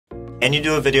and you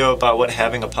do a video about what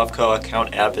having a Puffco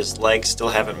account app is like, still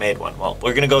haven't made one. Well,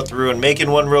 we're gonna go through and making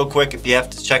one real quick. If you have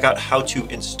to check out how to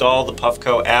install the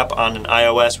Puffco app on an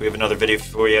iOS, we have another video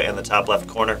for you in the top left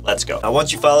corner. Let's go. Now,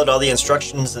 once you followed all the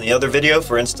instructions in the other video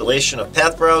for installation of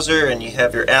Path Browser and you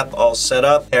have your app all set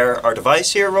up, pair our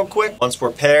device here real quick. Once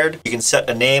we're paired, you can set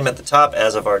a name at the top,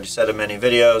 as I've already said in many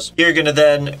videos. You're gonna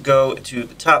then go to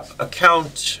the top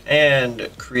account and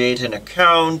create an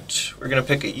account. We're gonna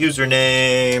pick a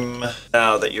username.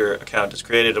 Now that your account is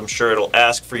created, I'm sure it'll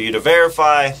ask for you to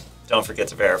verify. Don't forget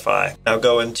to verify. Now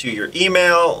go into your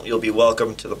email. You'll be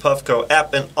welcome to the Puffco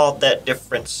app and all that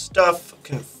different stuff.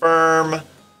 Confirm.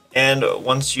 And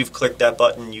once you've clicked that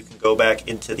button, you can go back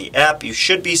into the app. You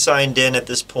should be signed in at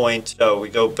this point. So we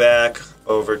go back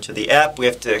over to the app. We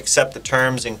have to accept the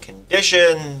terms and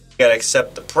conditions. You gotta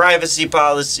accept the privacy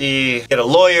policy. Get a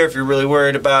lawyer if you're really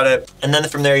worried about it. And then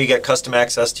from there you get custom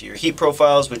access to your heat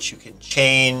profiles, which you can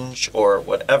change or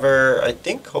whatever. I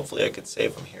think hopefully I could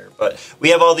save them here. But we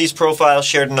have all these profiles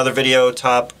shared in another video,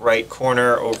 top right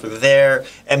corner over there.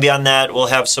 And beyond that, we'll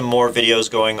have some more videos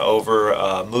going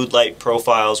over mood light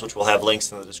profiles, which we'll have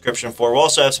links in the description for. We'll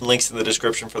also have some links in the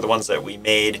description for the ones that we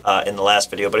made in the last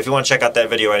video. But if you want to check out that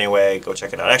video anyway, go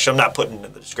check it out. Actually, I'm not putting it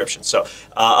in the description. So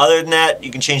other than that,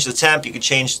 you can change the temp, you can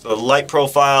change the light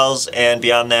profiles, and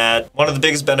beyond that, one of the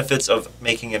biggest benefits of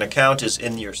making an account is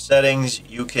in your settings,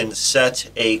 you can set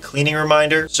a cleaning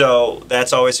reminder. So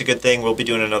that's always a good thing. We'll be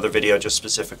doing another video just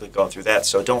specifically going through that.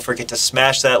 So don't forget to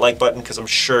smash that like button, because I'm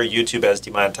sure YouTube has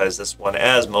demonetized this one,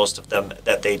 as most of them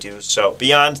that they do. So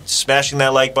beyond smashing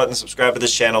that like button, subscribe to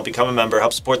this channel, become a member,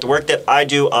 help support the work that I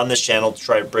do on this channel to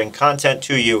try to bring content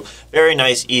to you. Very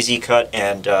nice, easy cut,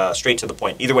 and straight to the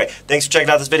point. Either way, thanks for checking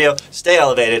out this video. Stay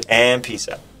elevated, and peace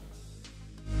out.